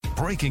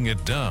Breaking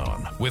It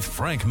Down with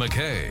Frank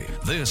McKay.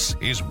 This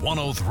is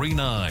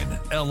 1039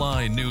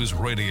 LI News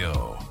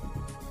Radio.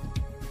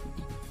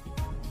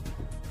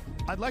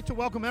 I'd like to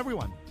welcome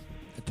everyone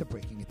to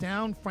Breaking It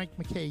Down. Frank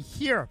McKay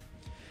here.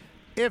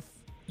 If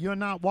you're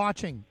not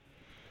watching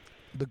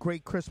the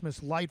Great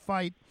Christmas Light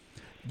Fight,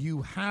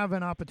 you have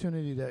an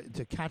opportunity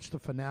to catch the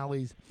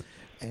finales,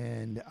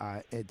 and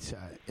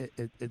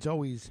it's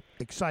always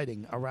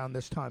exciting around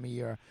this time of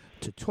year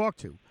to talk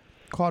to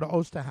Carter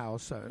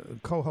Osterhaus,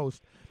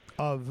 co-host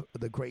of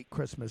the Great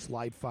Christmas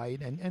Light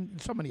Fight, and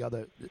so many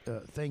other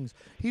things.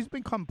 He's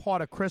become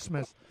part of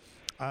Christmas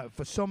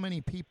for so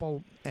many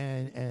people,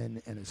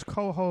 and his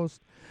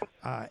co-host,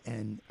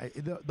 and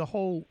the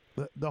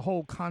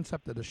whole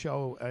concept of the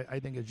show, I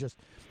think, has just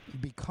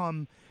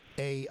become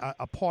a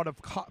part of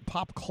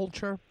pop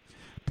culture.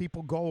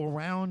 People go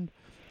around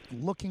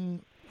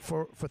looking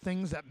for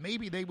things that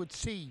maybe they would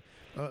see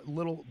they're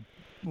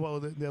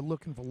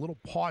looking for little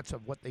parts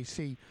of what they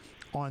see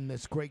on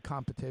this great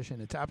competition.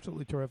 It's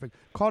absolutely terrific.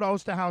 Carter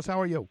Osterhaus, how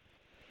are you?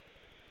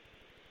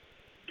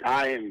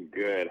 I am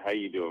good. How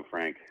you doing,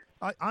 Frank?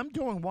 I'm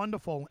doing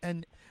wonderful,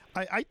 and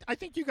I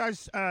think you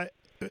guys. I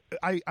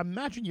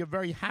imagine you're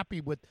very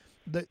happy with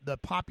the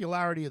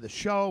popularity of the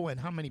show and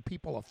how many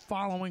people are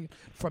following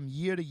from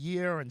year to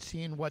year and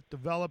seeing what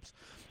develops.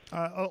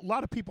 A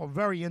lot of people are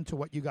very into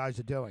what you guys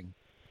are doing.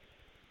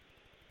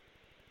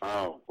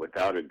 Oh,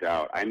 without a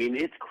doubt. I mean,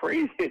 it's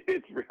crazy.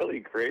 It's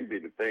really crazy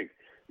to think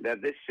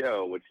that this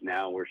show, which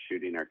now we're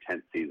shooting our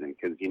 10th season,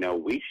 because,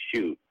 we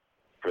shoot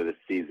for the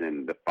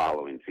season, the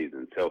following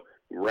season. So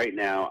right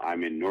now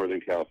I'm in Northern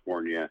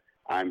California.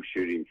 I'm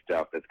shooting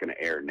stuff that's going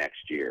to air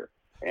next year.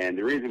 And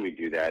the reason we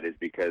do that is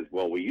because,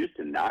 we used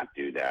to not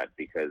do that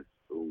because,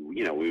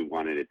 we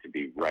wanted it to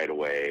be right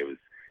away.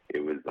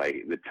 It was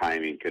like the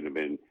timing could have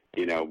been,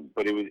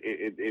 but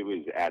it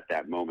was at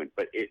that moment.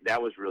 But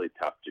that was really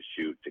tough to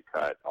shoot, to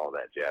cut, all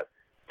that jazz.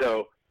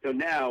 So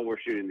now we're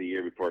shooting the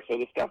year before. So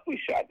the stuff we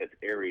shot that's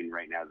airing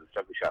right now is the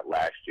stuff we shot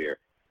last year.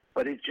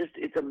 But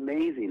it's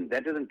amazing.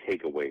 That doesn't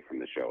take away from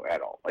the show at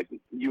all. Like,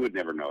 you would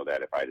never know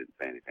that if I didn't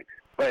say anything.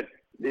 But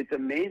it's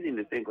amazing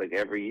to think, like,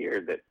 every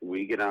year that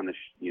we get on the,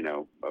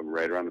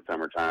 right around the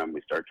summertime,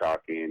 we start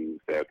talking,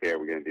 say, okay,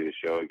 we're going to do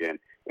the show again.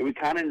 And we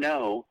kind of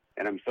know,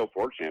 and I'm so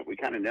fortunate, we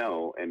kind of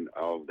know, and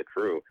all of the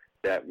crew,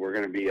 that we're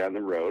going to be on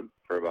the road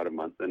for about a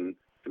month and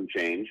some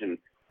change, and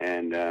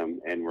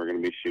we're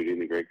going to be shooting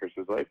the Great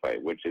Christmas Light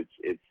Fight, which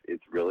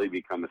it's really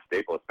become a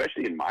staple,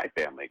 especially in my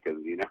family, because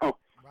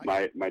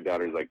right. my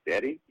daughter's like,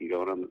 Daddy, you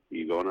going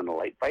on the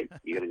light fight?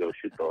 You going to go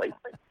shoot the light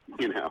fight?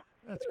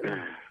 That's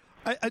great.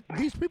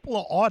 These people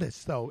are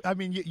artists, though. I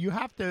mean, you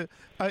have to,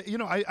 I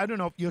don't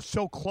know if you're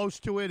so close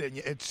to it, and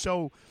it's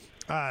so,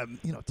 10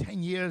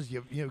 years.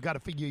 You've got to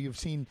figure you've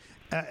seen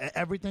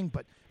everything,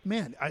 but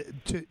man,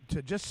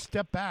 to just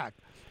step back,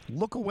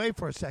 look away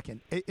for a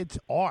second. It's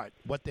art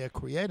what they're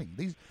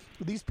creating.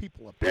 These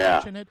people are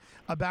passionate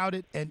about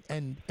it,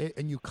 and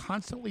you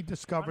constantly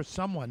discover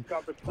someone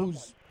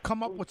who's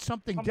come up with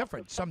something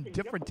different, some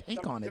different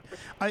take on it.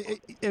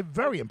 It's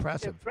very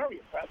impressive.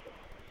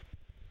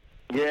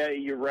 Yeah,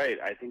 you're right.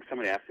 I think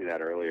somebody asked me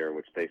that earlier,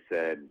 which they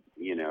said,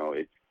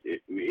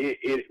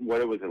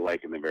 what was it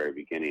like in the very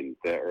beginning,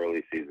 the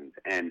early seasons,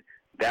 and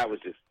that was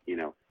just,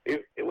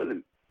 it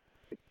wasn't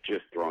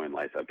just throwing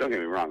lights up. Don't get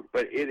me wrong,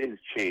 but it has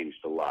changed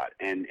a lot.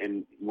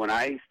 And when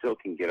I still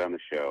can get on the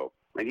show,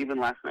 like even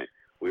last night,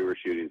 we were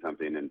shooting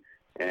something,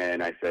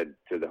 and I said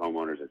to the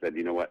homeowners, I said,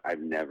 you know what,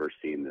 I've never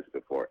seen this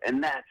before.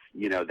 And that's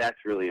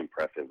really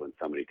impressive when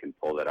somebody can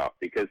pull that off,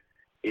 because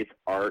it's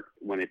art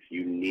when it's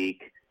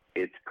unique,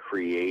 it's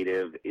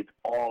creative, it's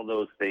all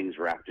those things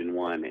wrapped in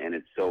one, and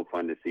it's so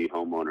fun to see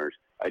homeowners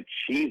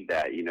achieve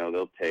that.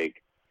 They'll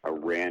take a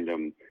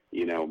random,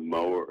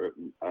 mower,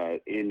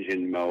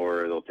 engine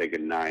mower, they'll take a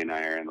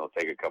 9-iron, they'll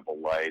take a couple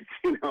lights,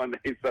 and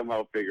they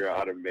somehow figure out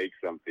how to make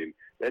something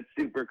that's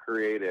super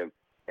creative,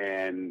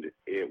 and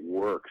it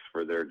works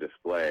for their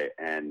display.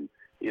 And,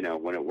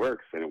 when it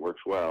works, and it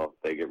works well,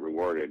 they get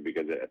rewarded,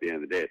 because at the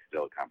end of the day, it's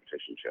still a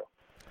competition show.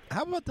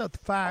 How about the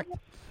fact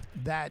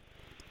that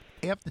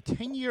after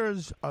 10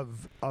 years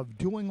of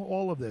doing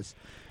all of this,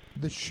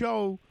 the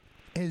show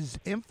has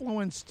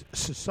influenced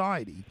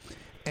society,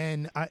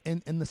 and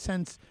in the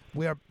sense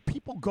where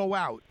people go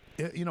out,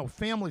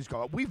 families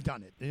go out. We've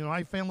done it.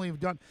 My family have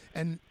done.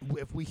 And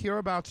if we hear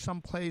about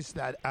some place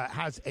that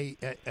has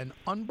an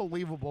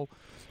unbelievable,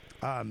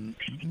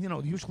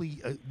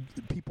 usually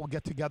people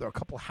get together, a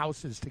couple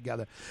houses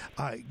together,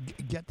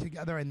 get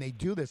together, and they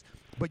do this.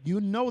 But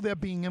they're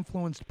being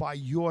influenced by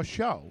your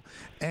show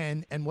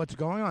and what's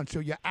going on.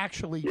 So you're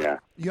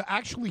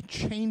actually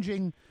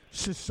changing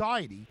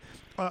society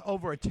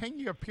over a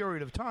 10-year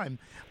period of time.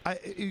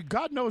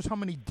 God knows how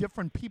many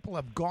different people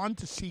have gone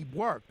to see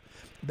work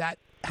that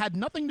had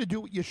nothing to do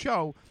with your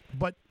show,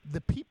 but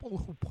the people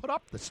who put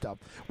up the stuff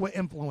were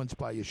influenced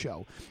by your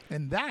show.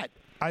 And that,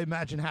 I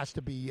imagine, has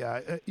to be,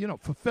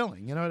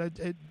 fulfilling.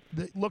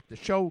 Look, the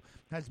show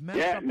has meant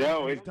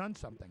something, it's done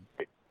something.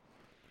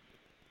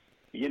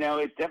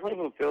 It's definitely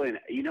fulfilling.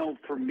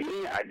 For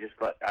me,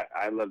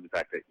 I love the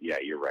fact that, yeah,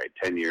 you're right.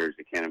 10 years,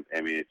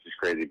 it's just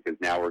crazy because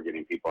now we're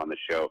getting people on the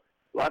show.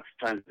 Lots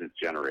of times it's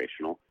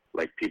generational.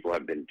 Like, people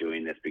have been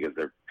doing this because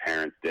their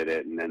parents did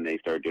it, and then they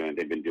started doing it.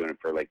 They've been doing it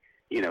for,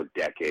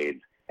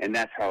 decades. And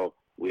that's how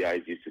we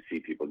always used to see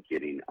people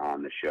getting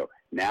on the show.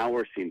 Now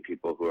we're seeing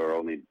people who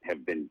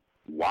have been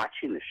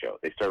watching the show.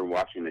 They started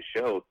watching the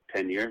show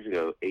 10 years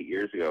ago, 8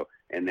 years ago,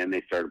 and then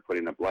they started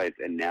putting up lights,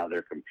 and now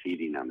they're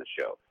competing on the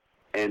show.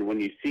 And when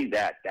you see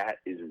that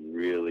is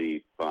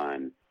really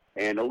fun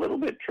and a little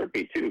bit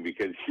trippy, too,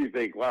 because you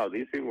think, wow,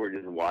 these people were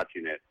just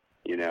watching it,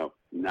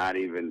 not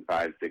even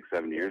 5, 6,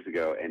 7 years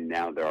ago, and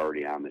now they're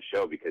already on the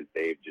show because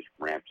they've just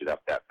ramped it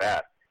up that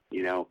fast.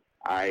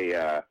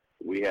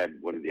 We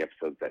had one of the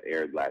episodes that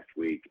aired last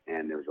week,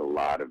 and there was a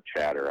lot of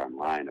chatter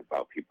online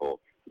about people,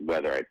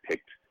 whether I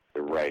picked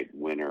the right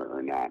winner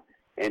or not.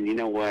 And you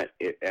know what?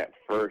 At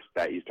first,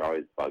 that used to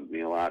always bug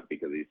me a lot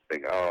because I used to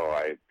think,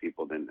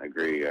 people didn't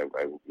agree.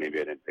 Maybe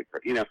I didn't pick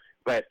her.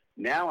 But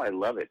now I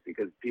love it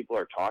because people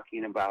are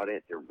talking about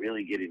it. They're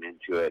really getting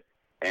into it.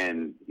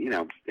 And,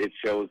 it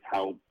shows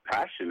how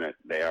passionate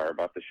they are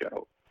about the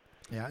show.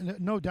 Yeah,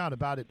 no doubt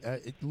about it.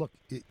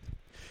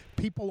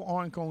 People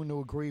aren't going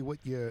to agree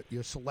with your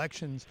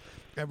selections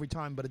every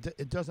time, but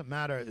it doesn't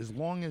matter as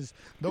long as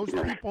those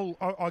people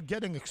are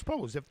getting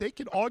exposed. If they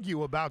could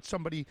argue about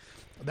somebody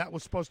that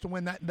was supposed to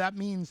win, that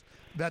means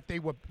that they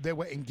were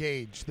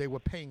engaged, they were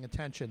paying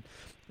attention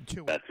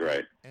to it. That's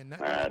right, and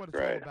that's what it's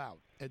all about.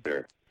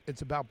 Sure.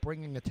 It's about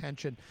bringing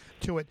attention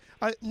to it.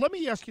 Let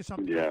me ask you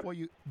something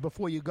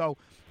before you go.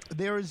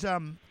 There's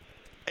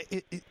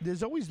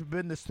always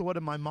been this thought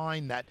in my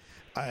mind that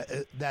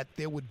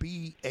there would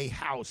be a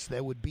house,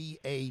 there would be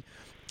a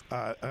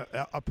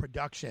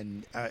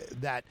production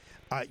that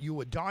you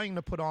were dying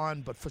to put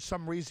on, but for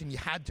some reason you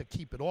had to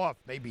keep it off,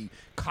 maybe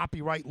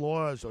copyright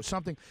laws or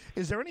something.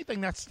 Is there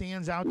anything that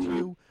stands out to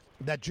you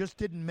that just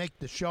didn't make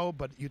the show,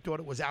 but you thought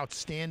it was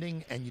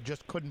outstanding and you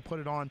just couldn't put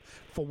it on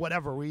for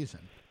whatever reason?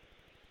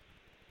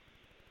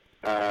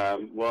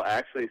 Well,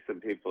 actually, some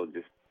people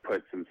just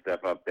put some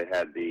stuff up. They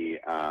had they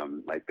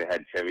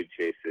had Chevy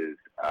Chase's,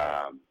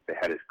 they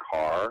had his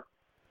car,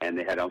 and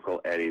they had Uncle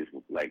Eddie's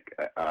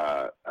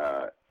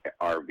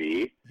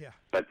RV. Yeah.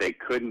 But they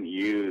couldn't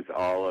use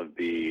all of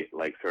the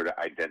sort of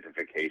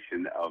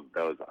identification of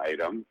those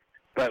items.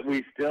 But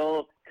we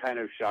still kind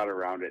of shot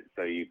around it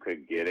so you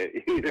could get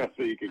it,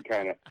 so you could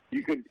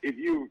if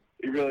you're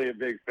really a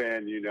big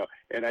fan,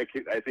 and I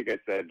think I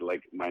said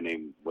my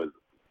name was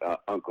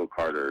Uncle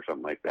Carter or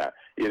something like that,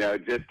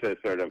 just to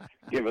sort of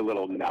give a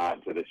little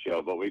nod to the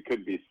show, but we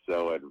could be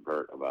so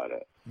advert about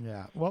it.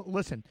 Yeah. Well,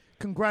 listen,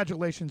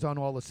 congratulations on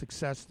all the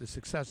success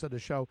of the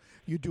show.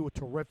 You do a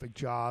terrific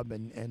job,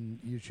 and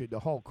you should, the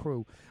whole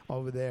crew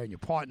over there and your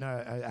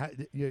partner,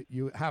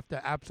 you have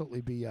to absolutely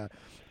be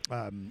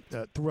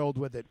thrilled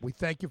with it. We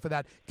thank you for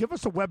that. Give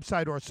us a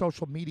website or a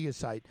social media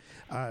site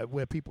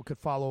where people could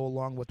follow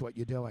along with what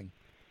you're doing.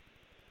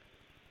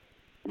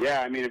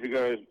 Yeah, if you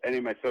go to any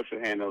of my social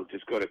handles,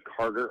 just go to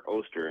Carter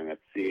Oster, and that's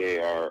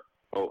CarterOoster,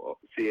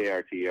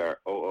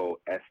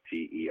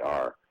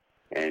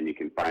 and you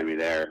can find me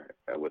there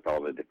with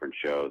all the different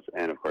shows,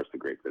 and of course the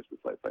Great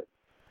Christmas Light Fight.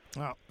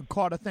 Well,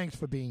 Carter, thanks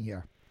for being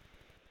here.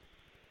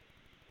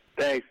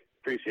 Thanks,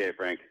 appreciate it,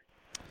 Frank.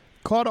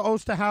 Carter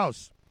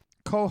Osterhaus,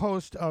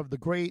 co-host of the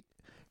Great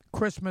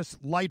Christmas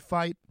Light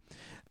Fight.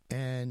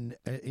 And,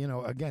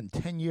 again,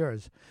 10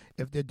 years.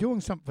 If they're doing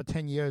something for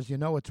 10 years,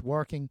 it's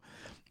working.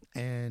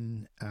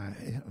 And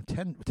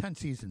 10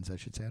 seasons, I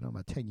should say. I don't know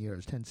about 10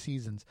 years, 10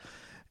 seasons.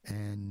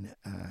 And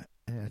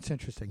it's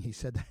interesting. He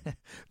said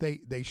that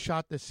they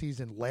shot this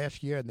season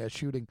last year, and they're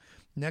shooting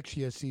next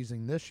year's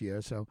season this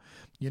year. So,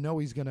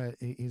 it's gonna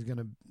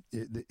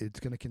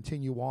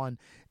continue on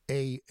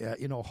a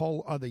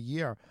whole other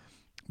year.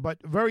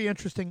 But very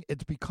interesting.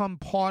 It's become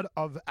part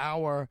of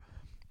our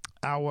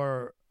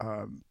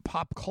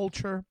pop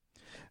culture.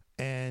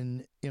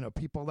 And,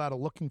 people that are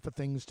looking for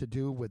things to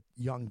do with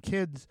young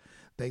kids,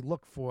 they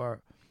look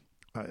for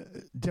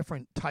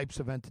different types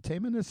of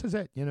entertainment. This is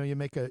it. You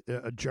make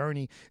a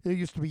journey. There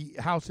used to be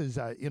houses,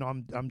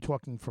 I'm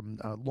talking from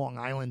Long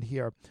Island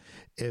here.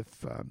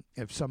 If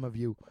some of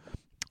you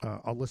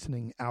are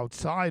listening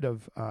outside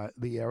of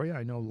the area,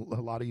 I know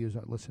a lot of you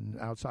are listening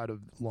outside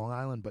of Long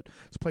Island, but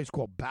it's a place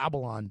called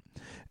Babylon.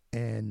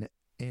 And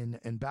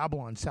in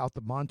Babylon, south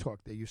of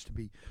Montauk, there used to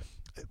be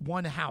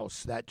one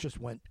house that just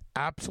went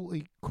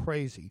absolutely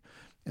crazy,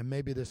 and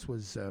maybe this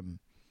was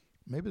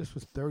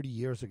 30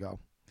 years ago.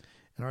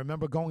 And I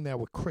remember going there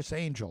with Chris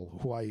Angel,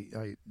 who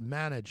I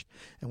managed,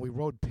 and we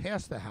rode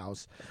past the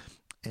house.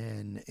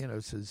 And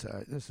this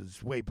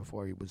is way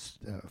before he was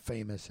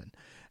famous,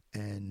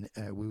 and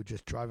we were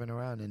just driving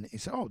around, and he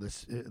said, "Oh,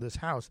 this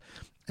house,"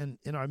 and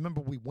I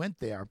remember we went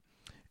there.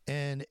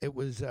 And it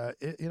was,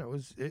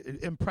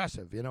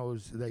 impressive.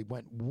 They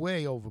went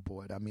way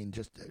overboard.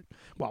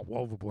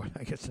 Overboard.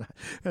 I guess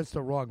that's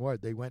the wrong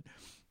word. They went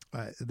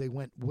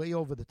way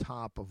over the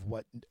top of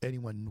what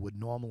anyone would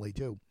normally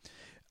do.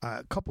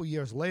 A couple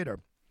years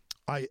later,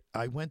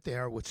 I went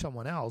there with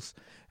someone else,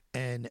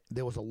 and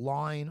there was a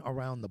line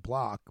around the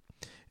block,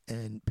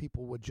 and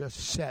people were just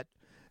set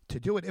to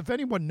do it. If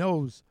anyone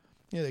knows,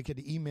 they could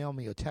email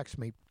me or text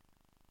me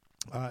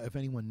if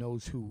anyone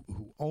knows who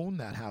owned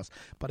that house.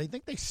 But I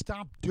think they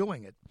stopped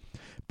doing it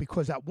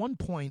because at one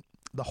point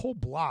the whole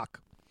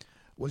block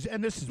was,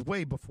 and this is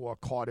way before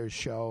Carter's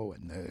show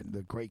and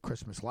the Great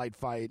Christmas Light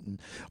Fight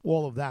and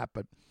all of that,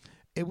 but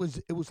it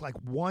was like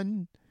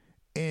one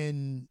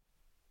in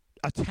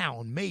a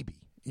town, maybe.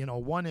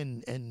 One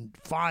in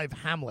 5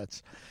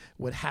 hamlets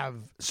would have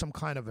some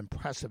kind of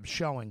impressive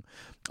showing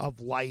of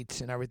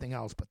lights and everything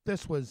else. But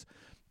this was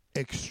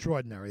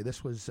extraordinary.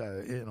 This was,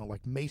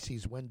 like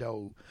Macy's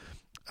window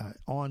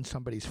on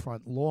somebody's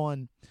front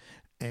lawn,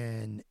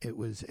 and it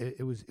was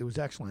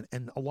excellent.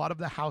 And a lot of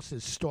the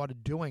houses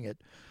started doing it,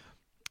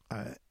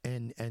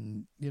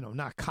 and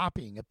not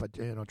copying it, but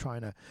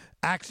trying to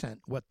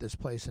accent what this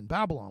place in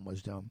Babylon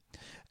was doing,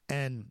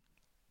 and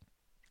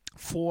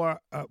for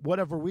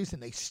whatever reason,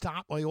 they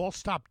all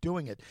stopped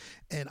doing it.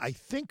 And I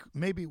think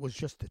maybe it was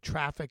just the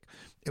traffic.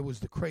 It was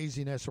the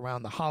craziness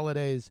around the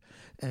holidays,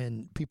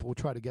 and people would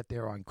try to get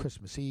there on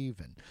Christmas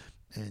Eve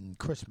and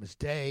Christmas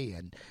Day,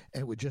 and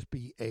it would just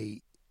be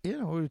we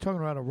were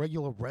talking about a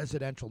regular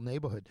residential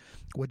neighborhood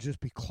would just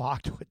be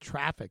clogged with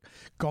traffic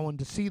going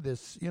to see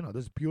this,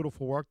 this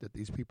beautiful work that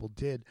these people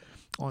did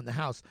on the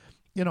house.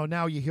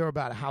 Now you hear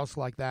about a house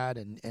like that,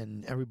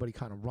 and everybody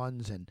kind of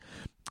runs and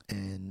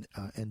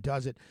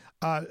does it.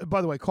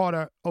 By the way,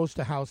 Carter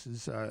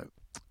Osterhaus's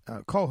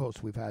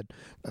co-host we've had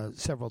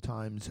several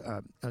times,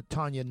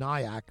 Tanya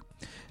Nyack,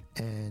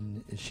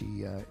 and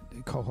she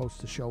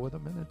co-hosts the show with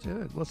him. And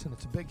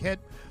it's a big hit.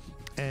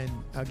 And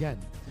again,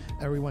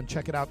 everyone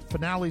check it out. The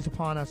finale's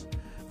upon us.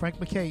 Frank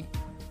McKay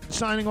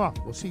signing off.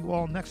 We'll see you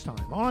all next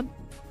time on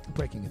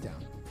Breaking It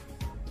Down.